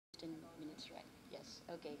That's right. Yes.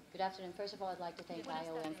 Okay. Good afternoon. First of all, I'd like to thank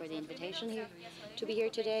IOM for the invitation here to be here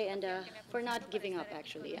today and for not giving up,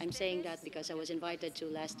 actually. I'm saying that because I was invited to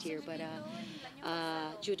last year, but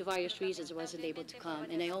due to various reasons, I wasn't able to come.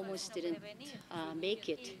 And I almost didn't make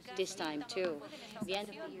it this time, too. The end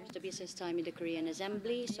of the year is the business time in the Korean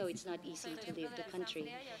Assembly, so it's not easy to leave the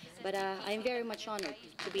country. But I'm very much honored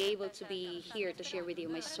to be able to be here to share with you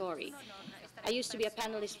my story. I used to be a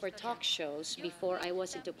panelist for talk shows before I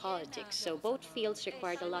was into politics, so both fields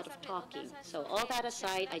required a lot of talking. So all that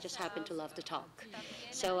aside, I just happen to love to talk.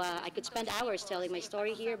 So I could spend hours telling my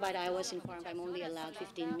story here, but I was informed I'm only allowed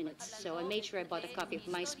 15 minutes. So I made sure I bought a copy of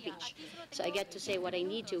my speech, so I get to say what I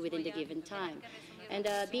need to within the given time. And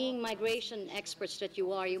being migration experts that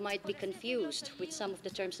you are, you might be confused with some of the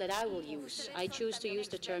terms that I will use. I choose to use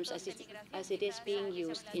the terms as it is being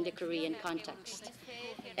used in the Korean context.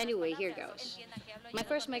 Anyway, here goes. My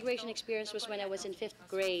first migration experience was when I was in 5th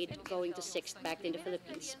grade going to 6th back in the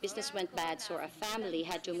Philippines. Business went bad, so our family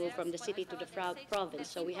had to move from the city to the province,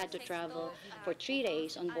 so we had to travel for 3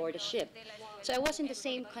 days on board a ship. So I was in the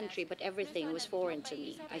same country, but everything was foreign to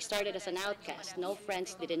me. I started as an outcast, no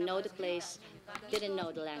friends, didn't know the place, didn't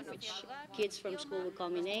know the language. Kids from school would call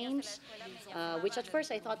me names, which at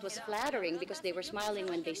first I thought was flattering because they were smiling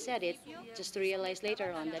when they said it, just to realize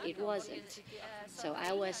later on that it wasn't. So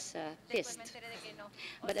I was pissed.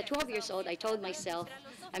 But at 12 years old, I told myself,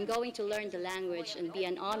 I'm going to learn the language and be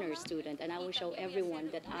an honor student, and I will show everyone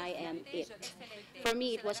that I am it. For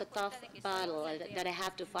me, it was a tough battle that I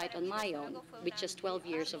have to fight on my own with just 12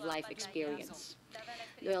 years of life experience.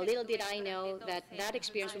 Well, little did I know that that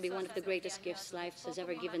experience would be one of the greatest gifts life has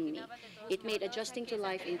ever given me. It made adjusting to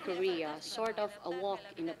life in Korea sort of a walk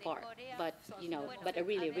in a park, but a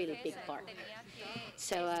really, really big park.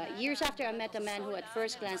 So years after, I met a man who at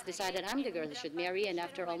first glance decided I'm the girl he should marry, and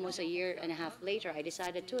after almost a year and a half later, I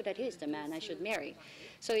decided too that he's the man I should marry.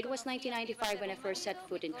 So it was 1995 when I first set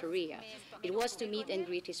foot in Korea. It was to meet and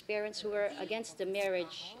greet his parents who were against the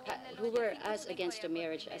marriage, who were as against the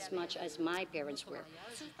marriage as much as my parents were.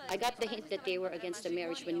 I got the hint that they were against the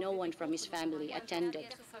marriage when no one from his family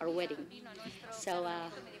attended our wedding. So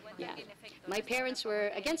yeah, my parents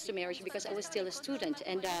were against the marriage because I was still a student,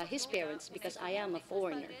 and his parents because I am a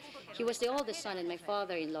foreigner. He was the oldest son, and my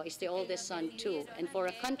father-in-law is the oldest son too. And for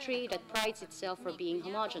a country that prides itself for being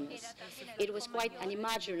homogeneous, it was quite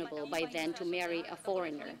unimaginable by then to marry a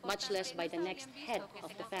foreigner, much less by the next head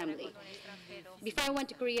of the family. Before I went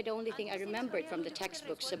to Korea, the only thing I remembered from the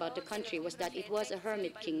textbooks about the country was that it was a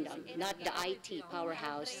hermit kingdom, not the IT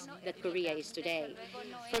powerhouse that Korea is today.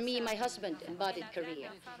 For me, my husband embodied Korea.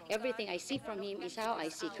 Everything I see from him is how I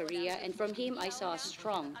see Korea, and from him I saw a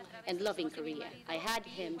strong and loving Korea. I had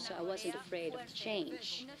him, so I wasn't afraid of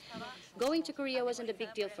change. Going to Korea wasn't a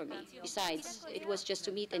big deal for me. Besides, it was just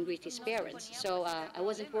to meet and greet his parents, so I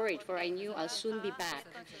wasn't worried, for I knew I'll soon be back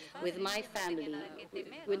with my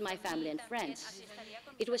family and friends.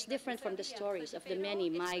 It was different from the stories of the many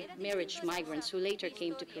marriage migrants who later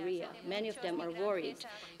came to Korea. Many of them are worried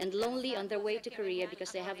and lonely on their way to Korea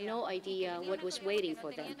because they have no idea what was waiting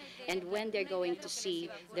for them and when they're going to see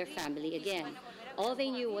their family again. All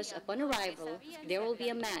they knew was upon arrival, there will be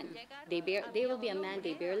a man. There will be a man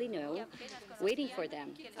they barely know waiting for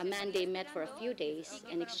them, a man they met for a few days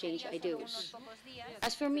and exchanged ideas.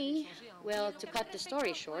 As for me, well, to cut the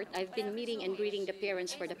story short, I've been meeting and greeting the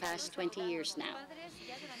parents for the past 20 years now.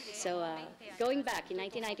 So going back in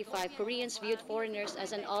 1995, Koreans viewed foreigners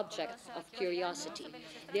as an object of curiosity.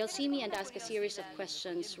 They'll see me and ask a series of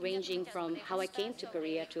questions ranging from how I came to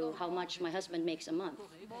Korea to how much my husband makes a month.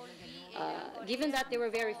 Given that there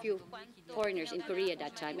were very few foreigners in Korea at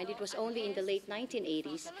that time, and it was only in the late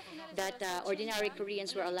 1980s that ordinary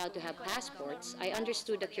Koreans were allowed to have passports, I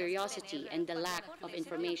understood the curiosity and the lack of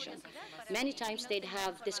information. Many times they'd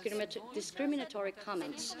have discriminatory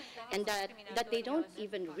comments, and that they don't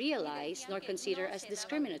even realize nor consider as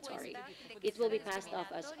discriminatory. It will be passed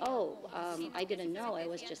off as, oh, I didn't know, I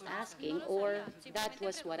was just asking, or that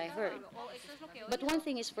was what I heard. But one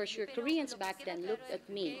thing is for sure, Koreans back then looked at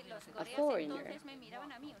me, a foreigner,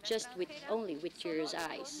 just only with curious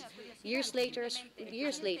eyes. Years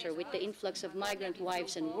later, with the influx of migrant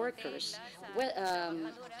wives and workers,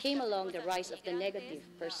 came along the rise of the negative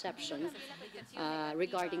perception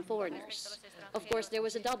regarding foreigners. Of course, there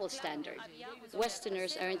was a double standard.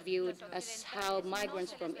 Westerners aren't viewed as how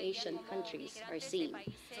migrants from Asian countries are seen.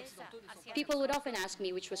 People would often ask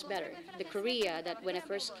me which was better, the Korea that when I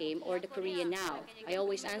first came or the Korea now. I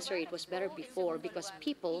always answer it was better before because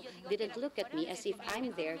people didn't look at me as if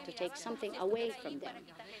I'm there to take something away from them.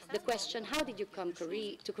 The question, how did you come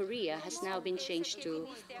to Korea, has now been changed to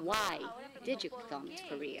why did you come to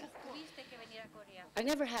Korea? I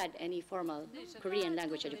never had any formal Korean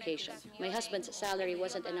language education. My husband's salary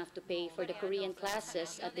wasn't enough to pay for the Korean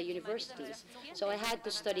classes at the universities, so I had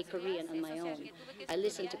to study Korean on my own. I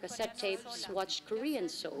listened to cassette tapes, watched Korean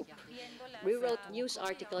soap, rewrote news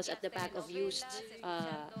articles at the back of used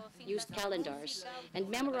calendars, and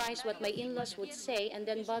memorized what my in-laws would say, and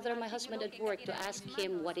then bother my husband at work to ask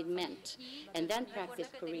him what it meant, and then practice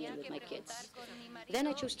Korean with my kids. Then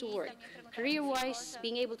I chose to work. Career-wise,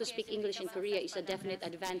 being able to speak English in Korea is a definite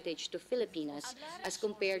advantage to Filipinas as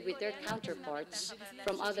compared with their counterparts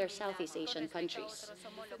from other Southeast Asian countries.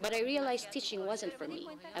 But I realized teaching wasn't for me.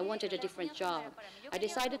 I wanted a different job. I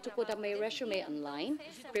decided to put up my resume online,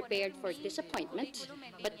 prepared for disappointment,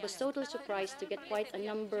 but was totally surprised to get quite a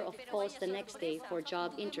number of calls the next day for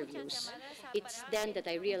job interviews. It's then that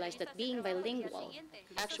I realized that being bilingual,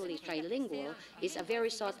 actually trilingual, is a very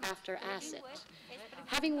sought-after asset.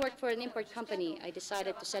 Having worked for an import company, I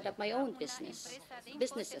decided to set up my own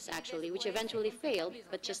businesses actually, which eventually failed,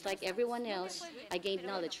 but just like everyone else, I gained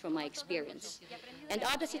knowledge from my experience. And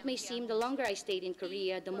odd as it may seem, the longer I stayed in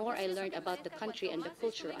Korea, the more I learned about the country and the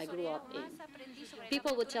culture I grew up in.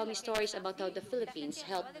 People would tell me stories about how the Philippines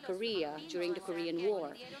helped Korea during the Korean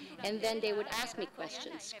War, and then they would ask me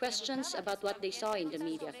questions about what they saw in the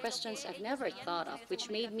media, questions I've never thought of, which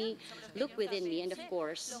made me look within me and, of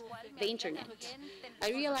course, the internet. I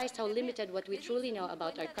realized how limited what we truly know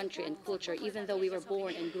about our country and culture, even though we were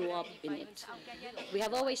born and grew up in it. We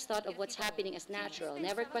have always thought of what's happening as natural,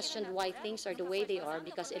 never questioned why things are the way they are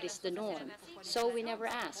because it is the norm. So we never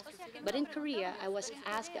asked. But in Korea, I was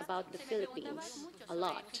asked about the Philippines a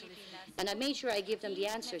lot. And I made sure I give them the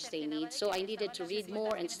answers they need, so I needed to read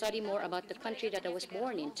more and study more about the country that I was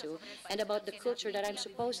born into and about the culture that I'm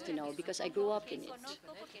supposed to know because I grew up in it.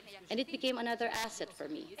 And it became another asset for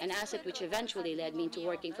me, an asset which eventually led me into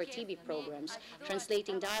working for TV programs,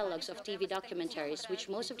 translating dialogues of TV documentaries, which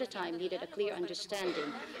most of the time needed a clear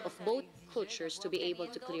understanding of both cultures to be able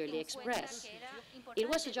to clearly express. It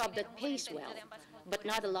was a job that pays well, but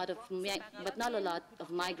not a lot of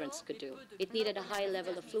migrants could do. It needed a high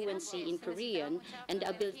level of fluency in Korean and the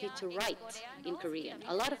ability to write in Korean.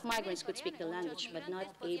 A lot of migrants could speak the language, but not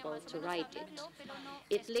able to write it.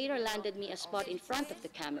 It later landed me a spot in front of the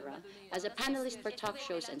camera as a panelist for talk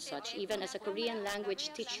shows and such, even as a Korean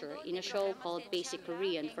language teacher in a show called Basic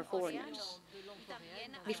Korean for Foreigners.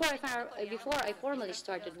 Before I formally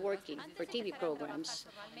started working for TV programs,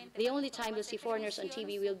 the only time you'll see foreigners on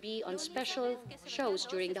TV will be on special shows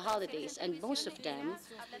during the holidays, and most of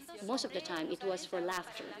the time, it was for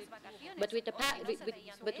laughter. But with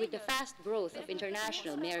the fast growth of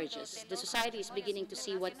international marriages, the society is beginning to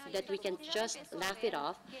see that we can just laugh it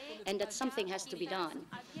off, and that something has to be done.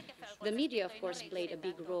 The media, of course, played a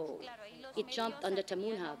big role. It jumped on the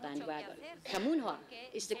Tamunha bandwagon. Tamunha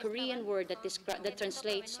is the Korean word that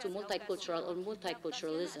translates to multicultural or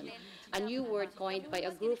multiculturalism, a new word coined by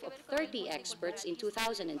a group of 30 experts in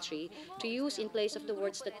 2003 to use in place of the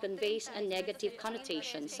words that conveys a negative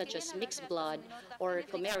connotation, such as mixed blood, or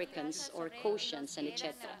Comericans, or Caucasians, and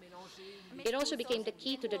etc. It also became the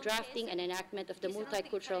key to the drafting and enactment of the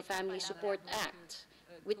Multicultural Family Support Act.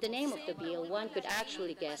 With the name of the bill, one could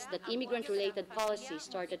actually guess that immigrant-related policy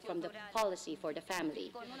started from the policy for the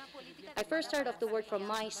family. I first heard of the word from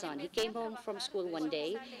my son. He came home from school one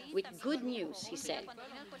day with good news, he said.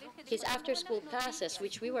 His after-school classes,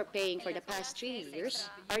 which we were paying for the past 3 years,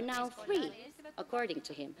 are now free, according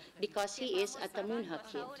to him, because he is a Tamunha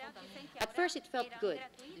kid. At first, it felt good.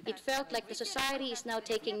 It felt like the society is now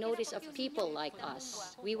taking notice of people like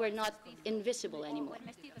us. We were not invisible anymore.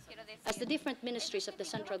 As the different ministries of the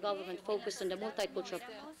central government focused on the multicultural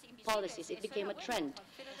policies, it became a trend.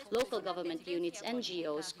 Local government units,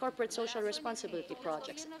 NGOs, corporate social responsibility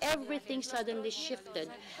projects, everything suddenly shifted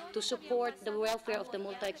to support the welfare of the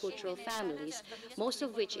multicultural families, most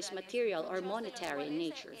of which is material or monetary in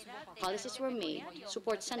nature. Policies were made,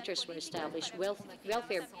 support centers were established,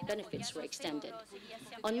 welfare benefits were extended.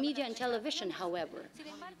 On media and television, however,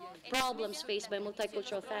 problems faced by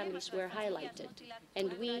multicultural families were highlighted,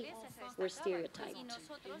 and we were stereotyped.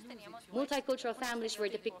 Multicultural families were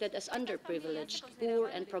depicted as underprivileged, poor,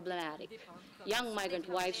 and problematic. Young migrant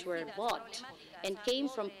wives were bought and came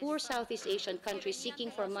from poor Southeast Asian countries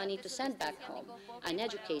seeking for money to send back home.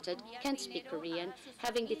 Uneducated, can't speak Korean,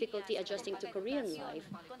 having difficulty adjusting to Korean life,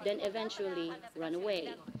 then eventually run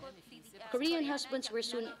away. Korean husbands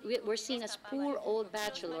were seen as poor old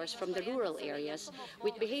bachelors from the rural areas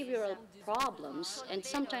with behavioral problems and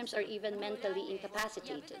sometimes are even mentally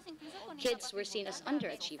incapacitated. Kids were seen as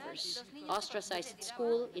underachievers, ostracized at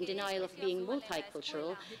school, in denial of being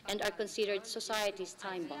multicultural, and are considered society's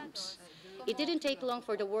time bombs. It didn't take long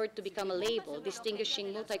for the word to become a label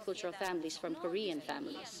distinguishing multicultural families from Korean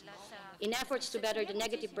families. In efforts to better the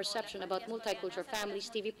negative perception about multicultural families,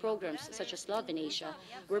 TV programs such as Love in Asia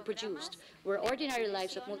were produced, where ordinary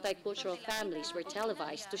lives of multicultural families were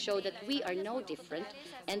televised to show that we are no different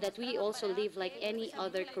and that we also live like any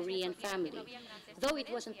other Korean family. Though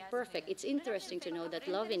it wasn't perfect, it's interesting to know that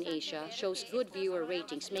Love in Asia shows good viewer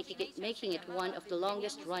ratings, making it one of the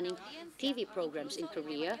longest-running TV programs in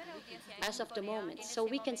Korea as of the moment. So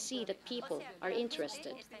we can see that people are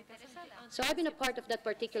interested. So I've been a part of that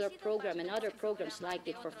particular program and other programs like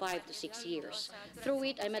it for 5 to 6 years. Through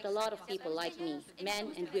it, I met a lot of people like me,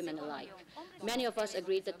 men and women alike. Many of us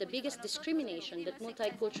agreed that the biggest discrimination that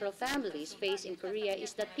multicultural families face in Korea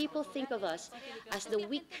is that people think of us as the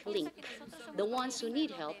weak link, the ones who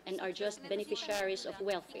need help and are just beneficiaries of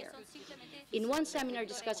welfare. In one seminar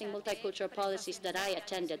discussing multicultural policies that I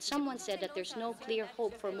attended, someone said that there's no clear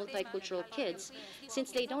hope for multicultural kids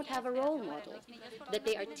since they don't have a role model, that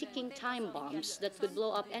they are ticking time bombs that could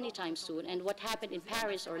blow up anytime soon, and what happened in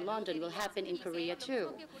Paris or London will happen in Korea too.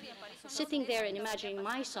 Sitting there and imagining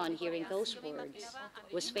my son hearing those words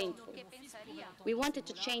was painful. We wanted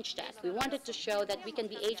to change that. We wanted to show that we can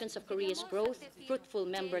be agents of Korea's growth, fruitful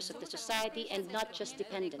members of the society, and not just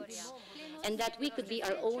dependents, and that we could be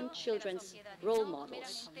our own children's role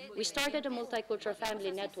models. We started a multicultural family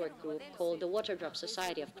network group called the Waterdrop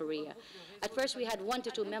Society of Korea. At first, we had 1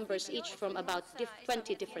 to 2 members each from about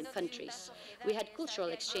 20 different countries. We had cultural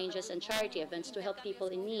exchanges and charity events to help people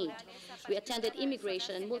in need. We attended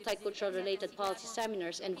immigration and multicultural-related policy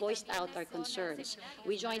seminars and voiced out our concerns.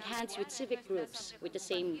 We joined hands with civic groups with the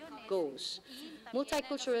same goals.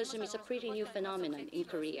 Multiculturalism is a pretty new phenomenon in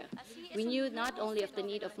Korea. We knew not only of the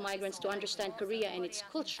need of migrants to understand Korea and its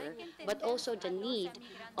culture, but also the need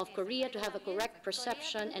of Korea to have a correct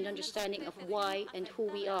perception and understanding of why and who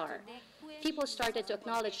we are. People started to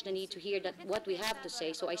acknowledge the need to hear what we have to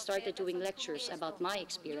say, so I started doing lectures about my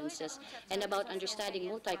experiences and about understanding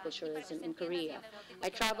multiculturalism in Korea. I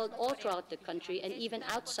traveled all throughout the country and even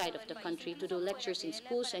outside of the country to do lectures in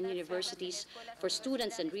schools and universities for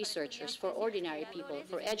students and researchers, for ordinary people,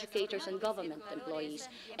 for educators and government employees,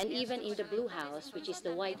 and even in the Blue House, which is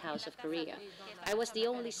the White House of Korea. I was the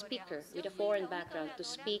only speaker with a foreign background to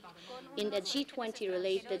speak in a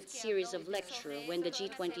G20-related series of lectures when the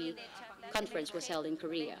G20 conference was held in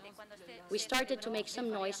Korea. We started to make some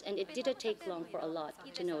noise, and it didn't take long for a lot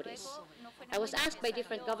to notice. I was asked by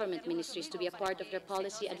different government ministries to be a part of their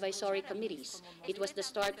policy advisory committees. It was the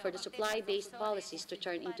start for the supply-based policies to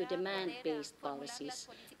turn into demand-based policies.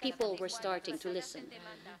 People were starting to listen.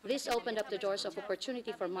 This opened up the doors of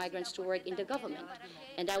opportunity for migrants to work in the government,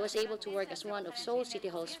 and I was able to work as one of Seoul City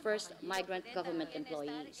Hall's first migrant government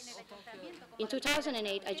employees. In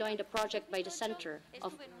 2008, I joined a project by the Center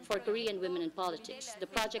for Korean Women in Politics. The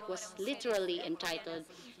project was literally entitled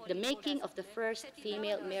 "The Making of the First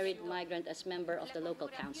Female Married Migrant as Member of the Local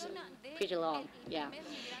Council." Pretty long, yeah.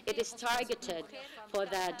 It is targeted for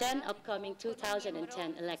the then upcoming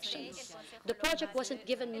 2010 elections. The project wasn't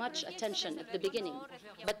given much attention at the beginning,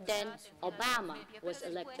 but then Obama was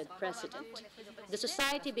elected president. The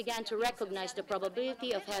society began to recognize the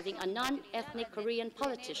probability of having a non-ethnic Korean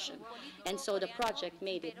politician, and so the project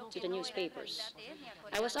made it to the newspapers.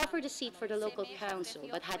 I was offered a seat for the local council,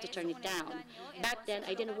 but had to turn it down. Back then,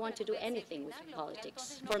 I didn't want to do anything with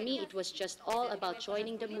politics. For me, it was just all about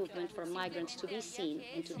joining the movement for migrants to be seen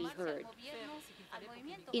and to be heard.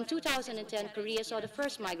 In 2010, Korea saw the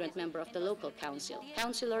first migrant member of the local council,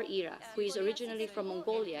 Councilor Ira, who is originally from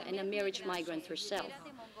Mongolia and a marriage migrant herself.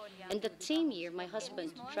 And that same year, my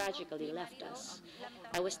husband tragically left us.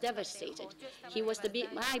 I was devastated. He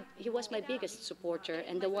was my biggest supporter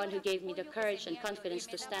and the one who gave me the courage and confidence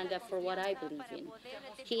to stand up for what I believe in.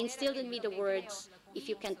 He instilled in me the words, "If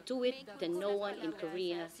you can't do it, then no one in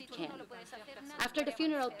Korea can." After the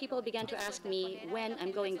funeral, people began to ask me when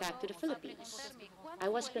I'm going back to the Philippines. I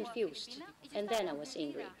was confused, and then I was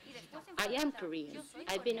angry. I am Korean.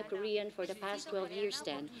 I've been a Korean for the past 12 years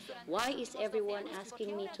then. Why is everyone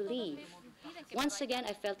asking me to leave? Once again,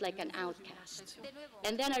 I felt like an outcast.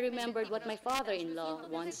 And then I remembered what my father-in-law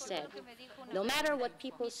once said. "No matter what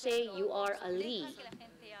people say, you are a Lee,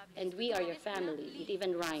 and we are your family." It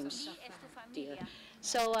even rhymes, dear.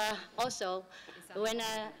 So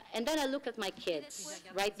and then I looked at my kids.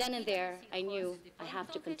 Right then and there, I knew I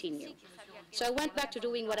have to continue. So I went back to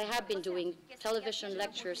doing what I have been doing, television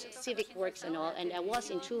lectures, civic works and all, and I was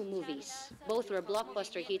in 2 movies. Both were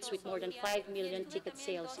blockbuster hits with more than 5 million ticket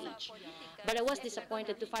sales each. But I was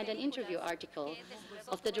disappointed to find an interview article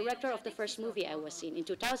of the director of the first movie I was in. In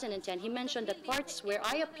 2010, he mentioned that parts where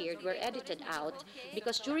I appeared were edited out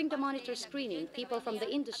because during the monitor screening, people from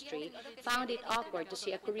the industry found it awkward to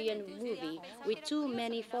see a Korean movie with too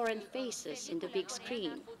many foreign faces in the big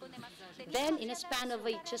screen. Then, in a span of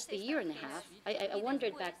just a year and a half, I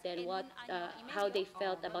wondered back then how they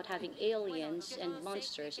felt about having aliens and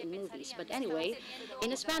monsters in movies. But anyway,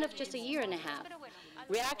 in a span of just a year and a half,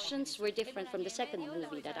 reactions were different from the second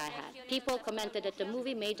movie that I had. People commented that the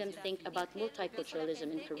movie made them think about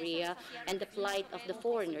multiculturalism in Korea and the plight of the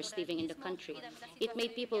foreigners living in the country. It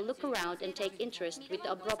made people look around and take interest with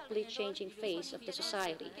the abruptly changing face of the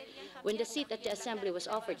society. When the seat at the assembly was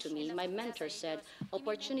offered to me, my mentor said,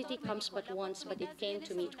 "Opportunity comes but once, but it came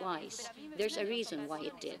to me twice. There's a reason why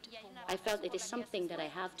it did." I felt it is something that I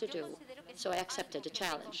have to do, so I accepted the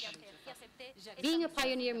challenge. Being a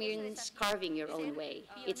pioneer means carving your own way.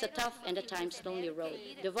 It's a tough and at times lonely road.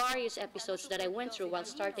 The various episodes that I went through while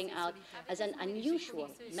starting out as an unusual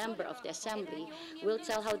member of the assembly will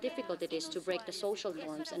tell how difficult it is to break the social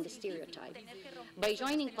norms and the stereotype. By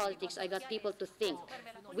joining politics, I got people to think,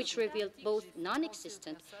 which revealed both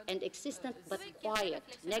non-existent and existent but quiet,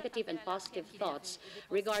 negative and positive thoughts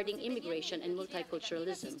regarding immigration and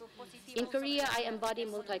multiculturalism. In Korea, I embody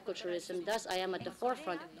multiculturalism, thus I am at the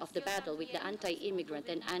forefront of the battle with the anti-immigrant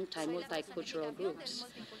and anti-multicultural groups.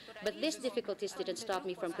 But these difficulties didn't stop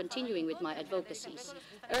me from continuing with my advocacies.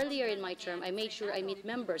 Earlier in my term, I made sure I meet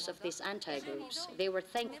members of these anti-groups. They were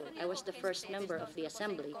thankful I was the first member of the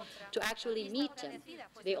assembly to actually meet them.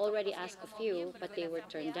 They already asked a few, but they were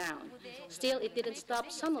turned down. Still, it didn't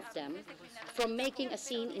stop some of them from making a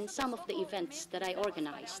scene in some of the events that I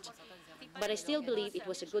organized. But I still believe it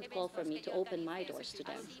was a good call for me to open my doors to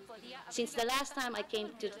them. Since the time I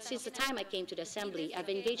came to the assembly, I've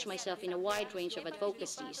engaged myself in a wide range of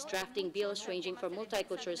advocacies, drafting bills ranging from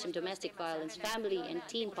multiculturalism, domestic violence, family and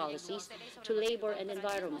teen policies, to labor and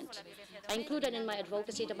environment. I included in my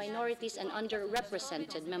advocacy the minorities and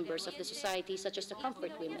underrepresented members of the society, such as the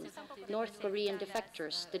comfort women, North Korean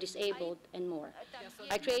defectors, the disabled, and more.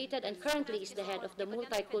 I created and currently is the head of the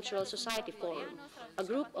Multicultural Society Forum, a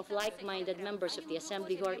group of like-minded members of the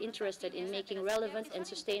Assembly who are interested in making relevant and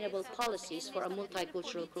sustainable policies for a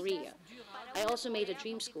multicultural Korea. I also made a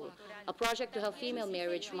dream school, a project to help female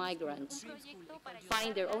marriage migrants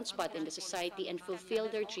find their own spot in the society and fulfill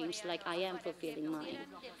their dreams like I am fulfilling mine.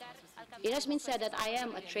 It has been said that I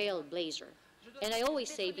am a trailblazer. And I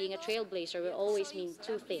always say being a trailblazer will always mean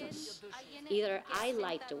 2 things. Either I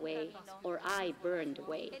light the way or I burn the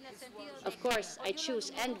way. Of course, I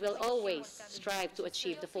choose and will always strive to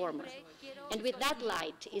achieve the former. And with that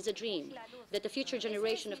light is a dream that the future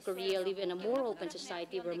generation of Korea live in a more open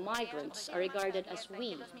society where migrants are regarded as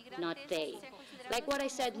we, not they. Like what I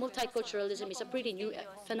said, multiculturalism is a pretty new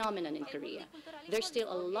phenomenon in Korea. There's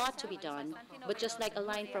still a lot to be done, but just like a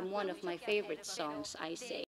line from one of my favorite songs, I say,